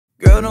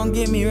Girl, don't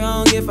get me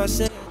wrong if I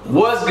say.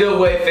 What's good,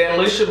 wave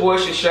family? It's your boy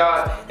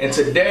Shashad, and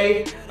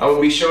today I'm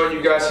gonna be showing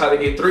you guys how to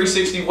get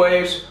 360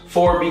 waves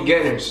for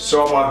beginners.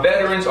 So all my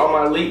veterans, all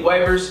my elite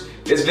wavers,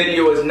 this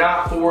video is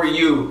not for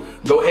you.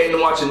 Go ahead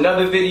and watch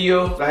another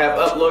video I have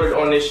uploaded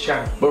on this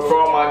channel. But for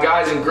all my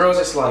guys and girls,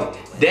 it's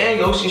like,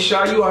 dang, Ocean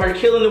Shot, you out here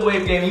killing the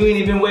wave game. You ain't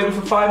even waving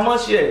for 5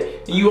 months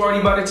yet, and you already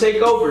about to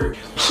take over.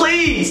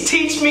 Please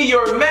teach me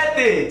your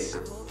methods.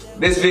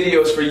 This video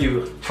is for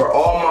you. For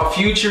all my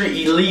future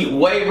elite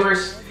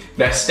wavers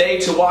that stay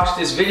to watch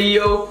this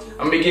video,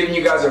 I'm gonna be giving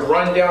you guys a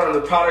rundown on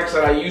the products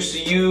that I used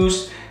to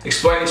use,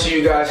 explaining to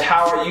you guys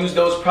how I use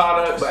those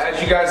products. But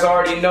as you guys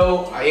already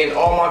know, I end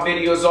all my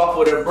videos off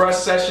with a brush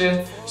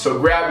session, so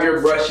grab your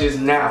brushes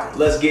now.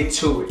 Let's get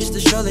to it. Just to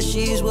show that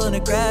she's willing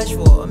to crash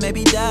for,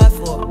 maybe die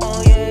for.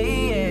 Oh yeah,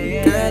 yeah,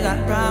 yeah. Girl,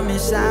 I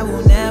promise I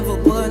will never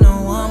put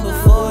no one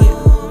before you.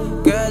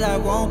 Girl, I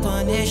won't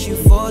punish you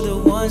for the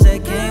ones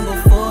that came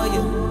before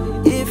you.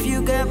 If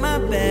you got my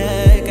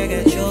back, I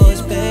got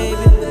yours, baby.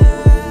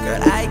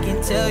 Girl, I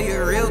can tell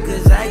you're real,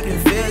 cause I can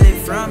feel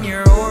it from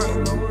your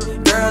aura.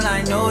 Girl,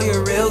 I know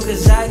you're real,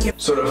 cause I can.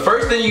 So the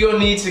first thing you're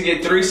gonna need to get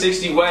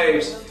 360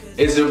 waves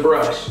is a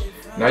brush.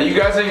 Now you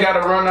guys ain't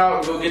gotta run out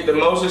and go get the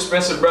most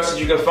expensive brush that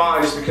you can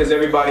find just because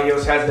everybody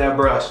else has that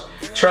brush.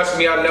 Trust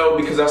me, I know,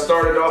 because I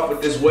started off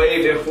with this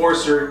Wave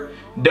Enforcer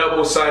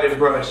double-sided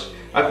brush.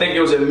 I think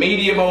it was a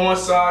medium on one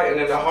side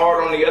and then a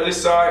hard on the other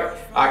side.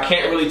 I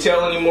can't really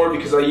tell anymore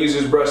because I use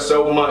this brush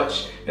so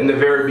much in the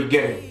very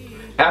beginning.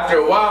 After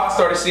a while, I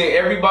started seeing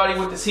everybody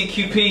with the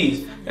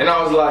CQPs, and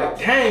I was like,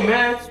 dang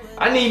man,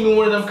 I need me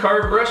one of them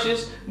curved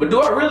brushes, but do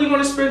I really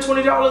want to spend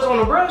 $20 on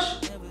a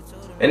brush?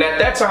 And at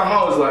that time,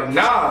 I was like,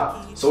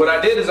 nah. So what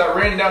I did is I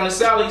ran down to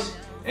Sally's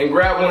and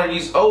grabbed one of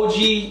these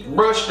OG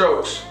brush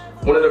strokes,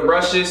 one of the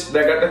brushes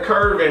that got the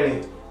curve in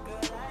it.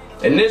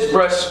 And this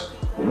brush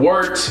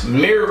worked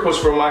miracles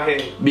for my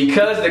head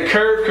because the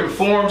curve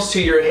conforms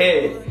to your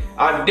head.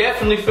 I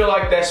definitely feel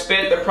like that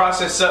sped the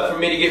process up for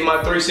me to get my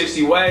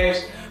 360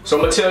 waves. So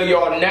I'm gonna tell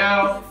y'all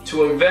now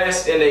to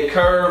invest in a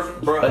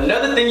curved brush.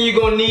 Another thing you're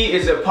gonna need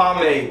is a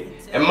pomade.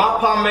 And my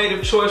pomade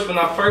of choice when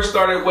I first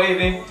started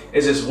waving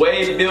is this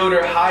Wave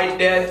Builder High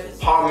Def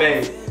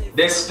Pomade.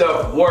 This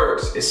stuff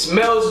works. It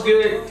smells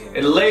good,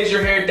 it lays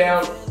your hair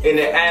down, and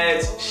it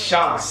adds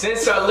shine.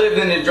 Since I lived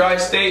in the dry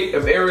state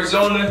of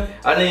Arizona,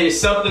 I needed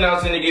something that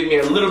was gonna give me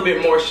a little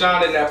bit more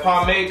shine than that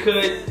pomade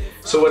could.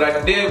 So what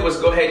I did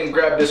was go ahead and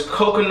grab this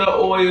coconut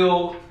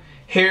oil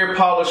hair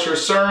polisher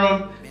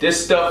serum.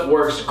 This stuff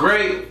works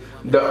great.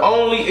 The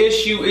only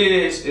issue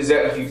is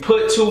that if you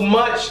put too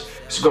much,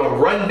 it's gonna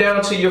run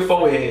down to your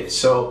forehead.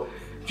 So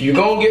if you're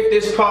gonna get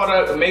this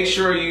product, make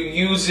sure you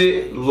use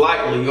it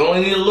lightly. You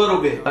only need a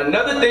little bit.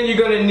 Another thing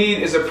you're gonna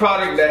need is a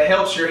product that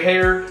helps your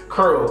hair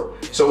curl.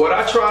 So what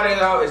I tried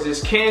out is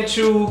this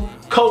Cantu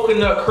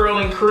coconut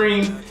curling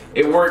cream.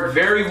 It worked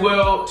very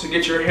well to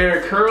get your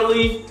hair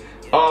curly,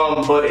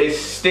 but it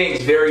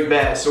stinks very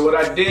bad. So what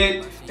I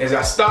did is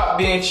I stopped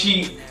being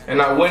cheap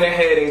and I went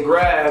ahead and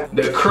grabbed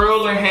the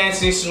Curl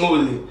Enhancing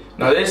Smoothie.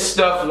 Now this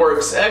stuff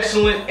works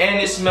excellent and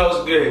it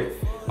smells good.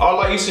 All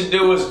I used to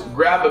do is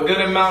grab a good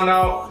amount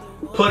out,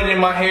 put it in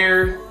my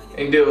hair,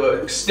 and do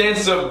an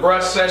extensive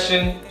brush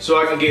session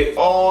so I can get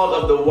all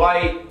of the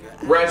white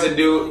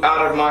residue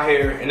out of my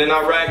hair, and then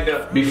I ragged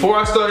up. Before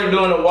I started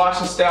doing the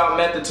washing style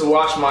method to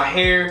wash my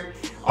hair,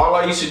 all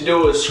I used to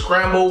do is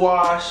scramble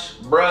wash,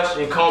 brush,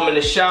 and comb in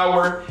the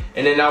shower,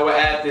 and then I would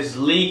add this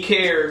Lee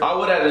Care. I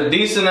would add a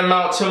decent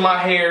amount to my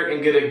hair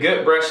and get a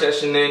good brush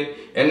session in,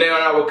 and then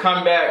I would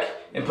come back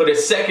and put a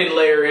second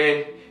layer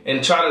in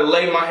and try to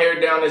lay my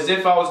hair down as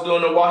if I was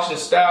doing the washing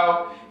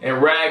style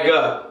and rag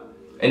up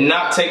and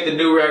not take the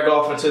do-rag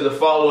off until the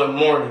following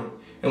morning.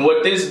 And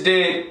what this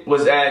did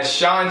was add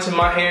shine to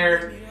my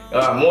hair,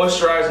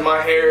 moisturize my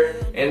hair,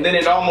 and then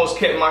it almost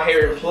kept my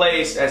hair in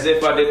place as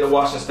if I did the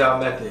washing style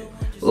method.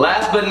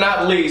 Last but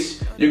not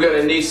least, you're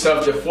gonna need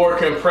something for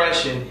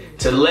compression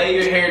to lay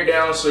your hair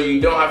down so you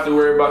don't have to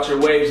worry about your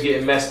waves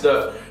getting messed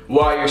up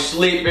while you're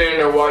sleeping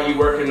or while you're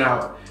working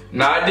out.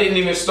 Now I didn't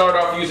even start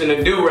off using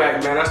a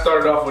do-rag, man. I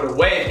started off with a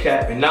wave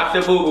cap and not the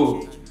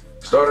boo-boo.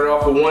 Started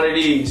off with one of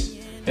these.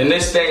 And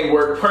this thing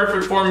worked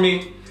perfect for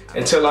me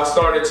until I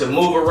started to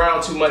move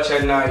around too much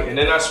at night. And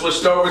then I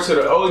switched over to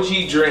the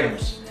OG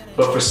Dreams.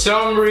 But for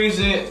some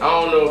reason, I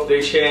don't know if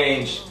they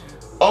changed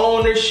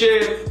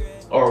ownership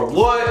or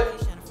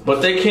what, but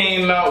they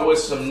came out with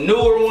some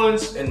newer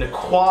ones and the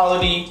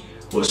quality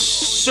was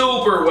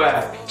super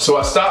whack. So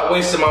I stopped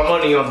wasting my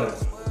money on them.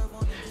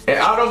 And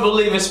I don't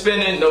believe in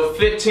spending no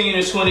 $15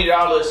 or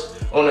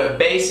 $20 on a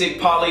basic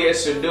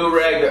polyester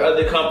do-rag that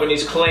other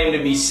companies claim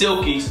to be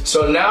silkies.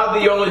 So now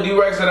the only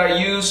do-rags that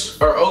I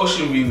use are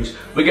Ocean Views.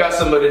 We got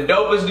some of the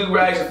dopest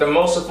do-rags at the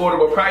most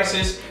affordable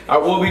prices. I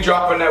will be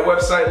dropping that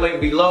website link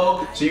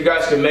below so you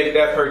guys can make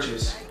that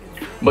purchase.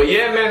 But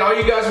yeah, man, all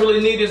you guys really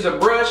need is a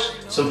brush,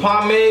 some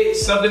pomade,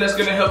 something that's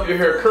gonna help your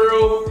hair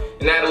curl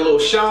and add a little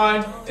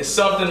shine, and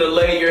something to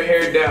lay your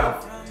hair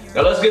down.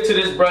 Now let's get to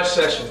this brush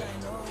session.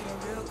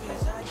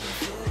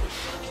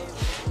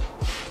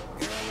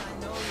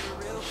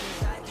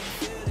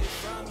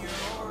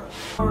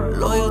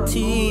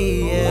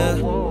 Loyalty, yeah.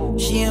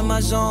 She in my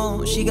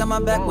zone, she got my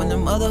back when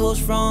them other hoes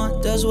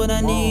front. Does what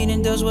I need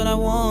and does what I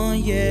want,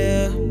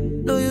 yeah.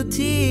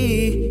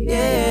 Loyalty,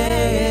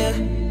 yeah.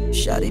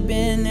 Shawty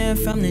been there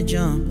from the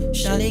jump.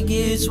 Shawty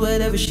gets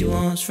whatever she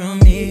wants from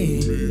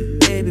me.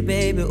 Baby,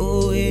 baby,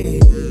 ooh, yeah.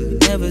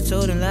 Never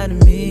told a lie to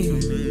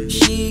me.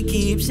 She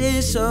keeps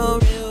it so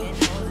real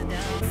and holds it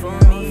down for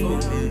me.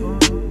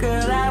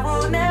 Girl, I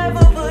will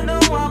never put no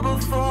one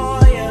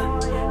before you.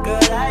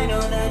 Girl, I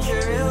know that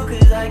you're real,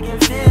 cause I can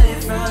feel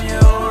it from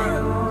your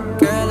aura.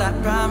 Girl, I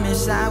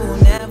promise I will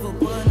never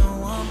put no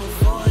one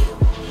before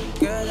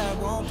you. Girl, I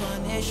won't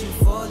punish you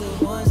for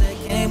the ones that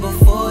came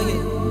before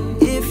you.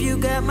 If you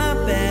got my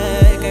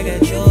back, I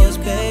got yours,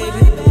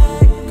 baby.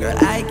 Girl,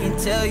 I can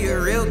tell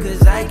you're real,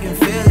 cause I can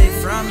feel it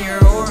from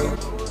your aura.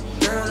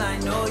 Girl, I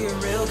know you're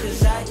real,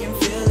 cause I can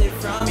feel it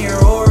from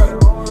your aura.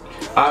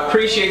 I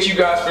appreciate you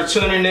guys for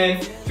tuning in.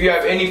 If you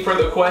have any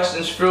further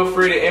questions, feel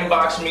free to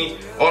inbox me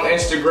on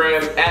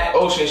Instagram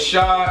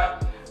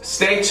 @OceanShot.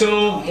 Stay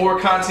tuned, more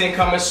content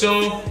coming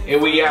soon,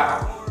 and we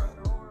out.